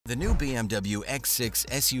The new BMW X6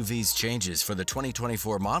 SUV's changes for the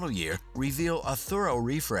 2024 model year reveal a thorough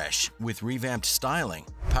refresh with revamped styling,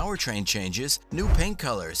 powertrain changes, new paint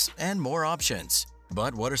colors, and more options.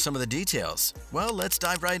 But what are some of the details? Well, let's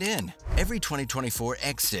dive right in. Every 2024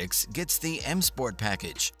 X6 gets the M Sport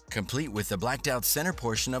package, complete with the blacked-out center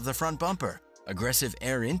portion of the front bumper, aggressive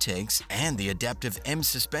air intakes, and the adaptive M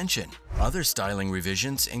suspension. Other styling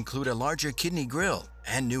revisions include a larger kidney grille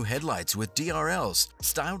and new headlights with DRLs,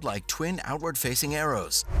 styled like twin outward-facing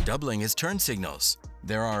arrows, doubling as turn signals.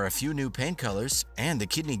 There are a few new paint colors, and the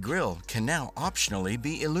kidney grille can now optionally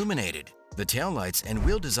be illuminated. The taillights and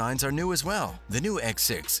wheel designs are new as well. The new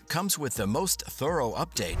X6 comes with the most thorough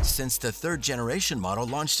update since the third-generation model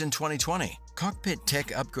launched in 2020. Cockpit tech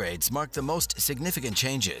upgrades mark the most significant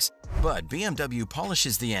changes, but BMW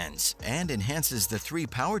polishes the ends and enhances the three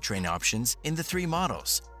powertrain options in the three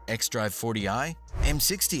models: xDrive 40i,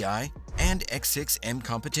 M60i, and X6 M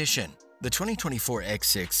Competition. The 2024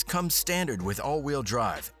 X6 comes standard with all-wheel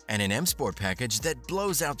drive and an M Sport package that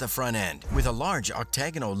blows out the front end, with a large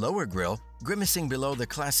octagonal lower grille grimacing below the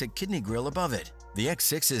classic kidney grille above it. The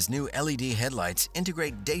X6's new LED headlights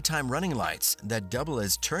integrate daytime running lights that double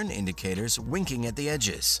as turn indicators, winking at the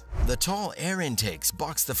edges. The tall air intakes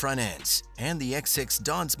box the front ends, and the X6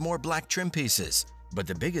 dons more black trim pieces. But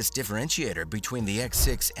the biggest differentiator between the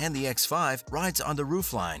X6 and the X5 rides on the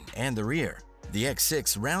roofline and the rear. The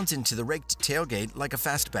X6 rounds into the raked tailgate like a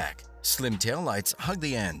fastback. Slim taillights hug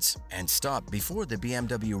the ends and stop before the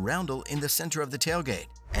BMW roundel in the center of the tailgate,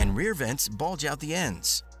 and rear vents bulge out the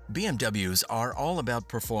ends. BMWs are all about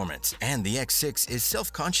performance, and the X6 is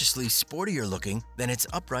self-consciously sportier looking than its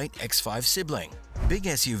upright X5 sibling. Big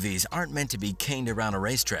SUVs aren't meant to be caned around a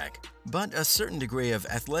racetrack, but a certain degree of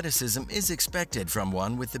athleticism is expected from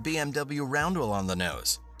one with the BMW roundel on the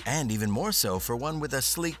nose, and even more so for one with a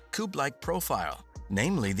sleek coupe-like profile,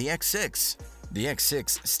 namely the X6. The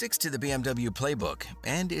X6 sticks to the BMW playbook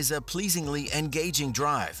and is a pleasingly engaging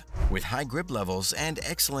drive, with high grip levels and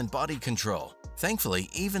excellent body control. Thankfully,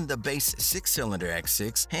 even the base six-cylinder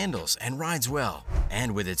X6 handles and rides well,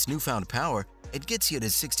 and with its newfound power, it gets you to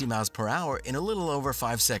 60 miles per hour in a little over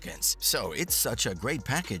 5 seconds. So it's such a great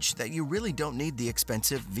package that you really don't need the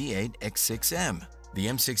expensive V8 X6M. The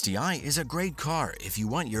M60i is a great car if you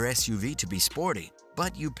want your SUV to be sporty,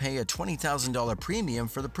 but you pay a $20,000 premium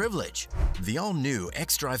for the privilege. The all-new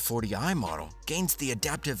xDrive 40i model gains the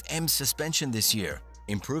adaptive M suspension this year,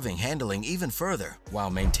 improving handling even further while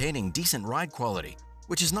maintaining decent ride quality,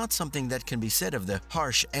 which is not something that can be said of the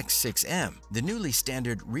harsh X6M. The newly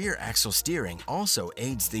standard rear axle steering also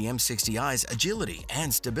aids the M60i's agility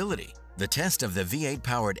and stability. The test of the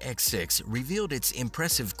V8-powered X6 revealed its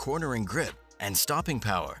impressive cornering grip and stopping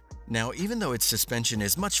power. Now, even though its suspension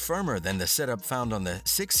is much firmer than the setup found on the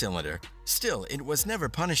six-cylinder, still it was never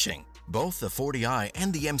punishing. Both the 40i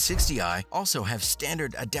and the M60i also have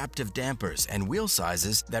standard adaptive dampers and wheel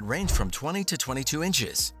sizes that range from 20 to 22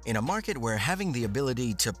 inches. In a market where having the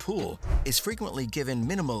ability to pull is frequently given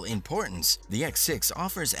minimal importance, the X6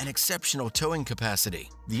 offers an exceptional towing capacity.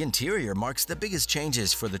 The interior marks the biggest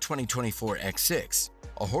changes for the 2024 X6.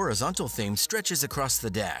 A horizontal theme stretches across the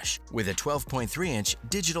dash, with a 12.3-inch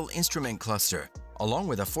digital instrument cluster, along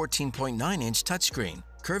with a 14.9-inch touchscreen,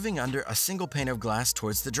 curving under a single pane of glass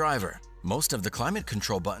towards the driver. Most of the climate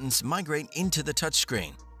control buttons migrate into the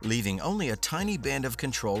touchscreen, leaving only a tiny band of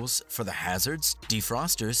controls for the hazards,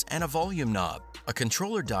 defrosters, and a volume knob. A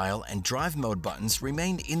controller dial and drive mode buttons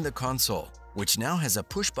remain in the console, which now has a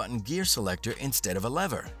push-button gear selector instead of a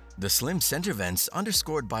lever. The slim center vents,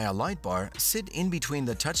 underscored by a light bar, sit in between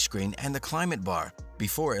the touchscreen and the climate bar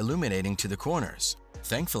before illuminating to the corners.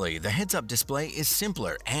 Thankfully, the heads-up display is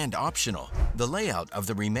simpler and optional. The layout of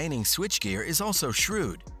the remaining switchgear is also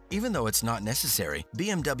shrewd. Even though it's not necessary,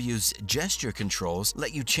 BMW's gesture controls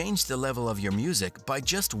let you change the level of your music by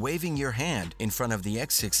just waving your hand in front of the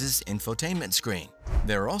X6's infotainment screen.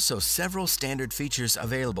 There are also several standard features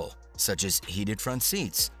available, such as heated front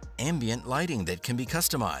seats, ambient lighting that can be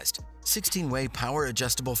customized, 16-way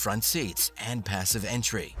power-adjustable front seats, and passive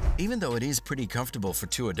entry. Even though it is pretty comfortable for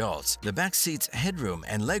two adults, the back seat's headroom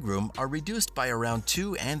and legroom are reduced by around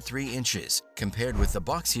 2 and 3 inches compared with the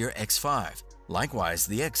boxier X5. Likewise,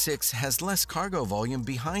 the X6 has less cargo volume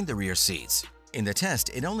behind the rear seats. In the test,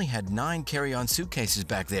 it only had 9 carry-on suitcases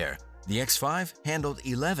back there. The X5 handled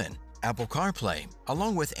 11. Apple CarPlay,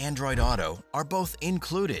 along with Android Auto, are both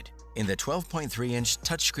included in the 12.3-inch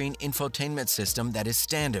touchscreen infotainment system that is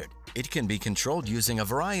standard. It can be controlled using a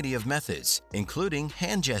variety of methods, including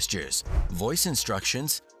hand gestures, voice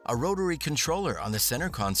instructions, a rotary controller on the center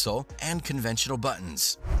console, and conventional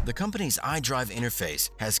buttons. The company's iDrive interface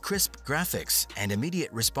has crisp graphics and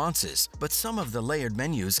immediate responses, but some of the layered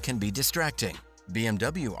menus can be distracting.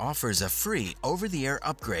 BMW offers a free over-the-air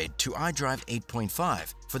upgrade to iDrive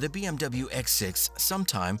 8.5 for the BMW X6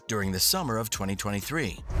 sometime during the summer of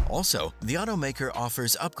 2023. Also, the automaker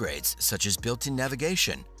offers upgrades such as built-in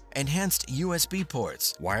navigation, enhanced USB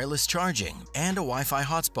ports, wireless charging, and a Wi-Fi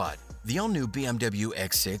hotspot. The all-new BMW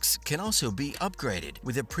X6 can also be upgraded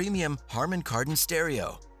with a premium Harman Kardon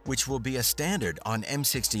stereo, which will be a standard on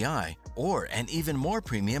M60i, or an even more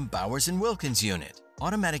premium Bowers & Wilkins unit.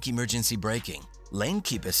 Automatic emergency braking, lane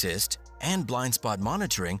keep assist, and blind spot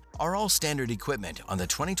monitoring are all standard equipment on the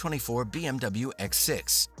 2024 BMW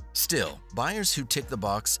X6. Still, buyers who tick the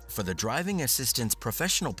box for the Driving Assistance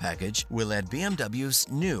Professional package will add BMW's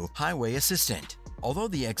new Highway Assistant. Although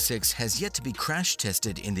the X6 has yet to be crash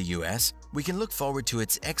tested in the US, we can look forward to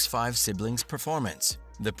its X5 siblings' performance.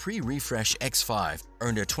 The pre-refresh X5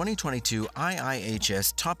 earned a 2022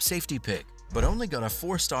 IIHS Top Safety Pick, but only got a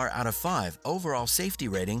 4-star out of 5 overall safety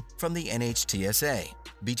rating from the NHTSA.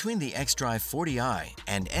 Between the xDrive 40i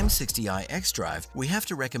and M60i xDrive, we have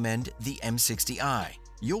to recommend the M60i.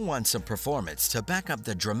 You'll want some performance to back up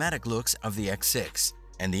the dramatic looks of the X6,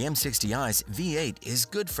 and the M60i's V8 is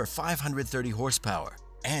good for 530 horsepower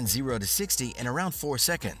and 0 to 60 in around 4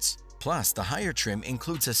 seconds. Plus, the higher trim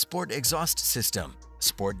includes a sport exhaust system,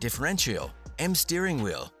 sport differential, M steering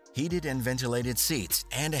wheel, heated and ventilated seats,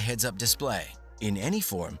 and a heads-up display. In any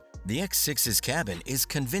form, the X6's cabin is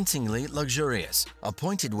convincingly luxurious,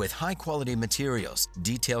 appointed with high-quality materials,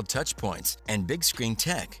 detailed touchpoints, and big-screen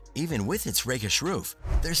tech. Even with its rakish roof,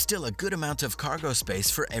 there's still a good amount of cargo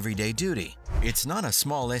space for everyday duty. It's not a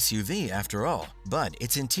small SUV after all, but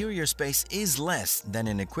its interior space is less than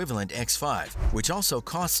an equivalent X5, which also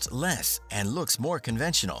costs less and looks more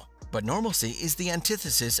conventional. But normalcy is the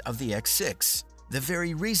antithesis of the X6. The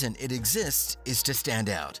very reason it exists is to stand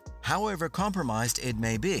out, however compromised it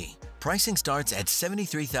may be. Pricing starts at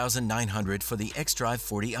 $73,900 for the xDrive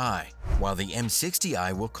 40i, while the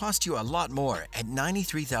M60i will cost you a lot more at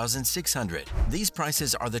 $93,600. These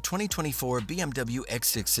prices are the 2024 BMW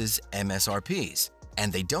X6's MSRPs,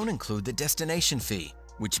 and they don't include the destination fee,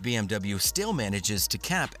 which BMW still manages to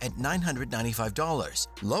cap at $995,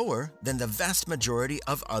 lower than the vast majority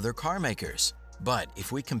of other car makers. But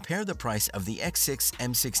if we compare the price of the X6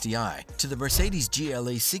 M60i to the Mercedes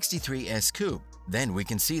GLE 63S Coupe, then we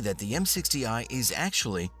can see that the M60i is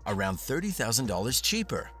actually around $30,000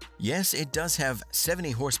 cheaper. Yes, it does have 70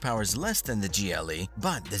 horsepower less than the GLE,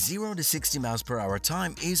 but the 0 to 60 miles per hour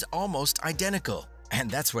time is almost identical. And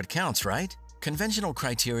that's what counts, right? Conventional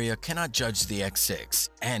criteria cannot judge the X6,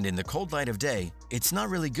 and in the cold light of day, it's not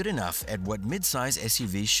really good enough at what midsize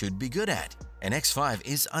SUVs should be good at. An X5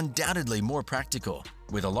 is undoubtedly more practical,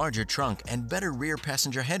 with a larger trunk and better rear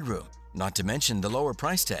passenger headroom, not to mention the lower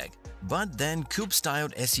price tag. But then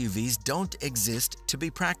coupe-styled SUVs don't exist to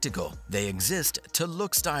be practical, they exist to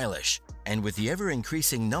look stylish. And with the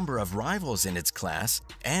ever-increasing number of rivals in its class,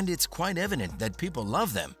 and it's quite evident that people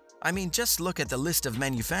love them. I mean, just look at the list of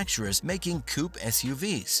manufacturers making coupe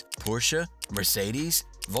SUVs. Porsche, Mercedes,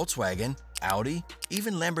 Volkswagen, Audi,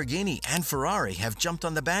 even Lamborghini and Ferrari have jumped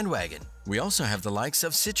on the bandwagon. We also have the likes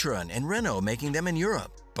of Citroën and Renault making them in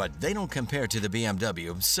Europe. But they don't compare to the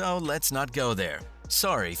BMW, so let's not go there.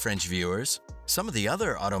 Sorry, French viewers. Some of the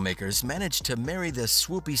other automakers managed to marry the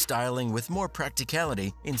swoopy styling with more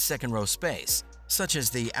practicality in second-row space, such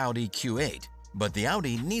as the Audi Q8. But the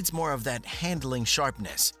Audi needs more of that handling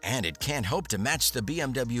sharpness, and it can't hope to match the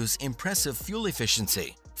BMW's impressive fuel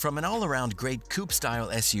efficiency. From an all-around great coupe-style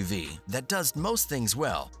SUV that does most things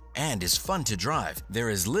well and is fun to drive, there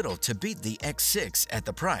is little to beat the X6 at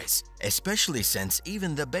the price, especially since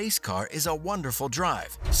even the base car is a wonderful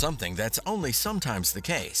drive, something that's only sometimes the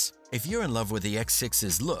case. If you're in love with the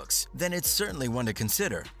X6's looks, then it's certainly one to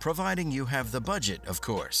consider, providing you have the budget, of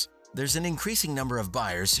course. There's an increasing number of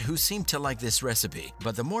buyers who seem to like this recipe,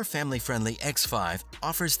 but the more family-friendly X5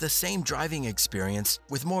 offers the same driving experience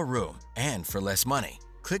with more room and for less money.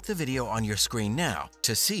 Click the video on your screen now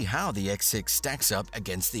to see how the X6 stacks up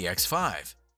against the X5.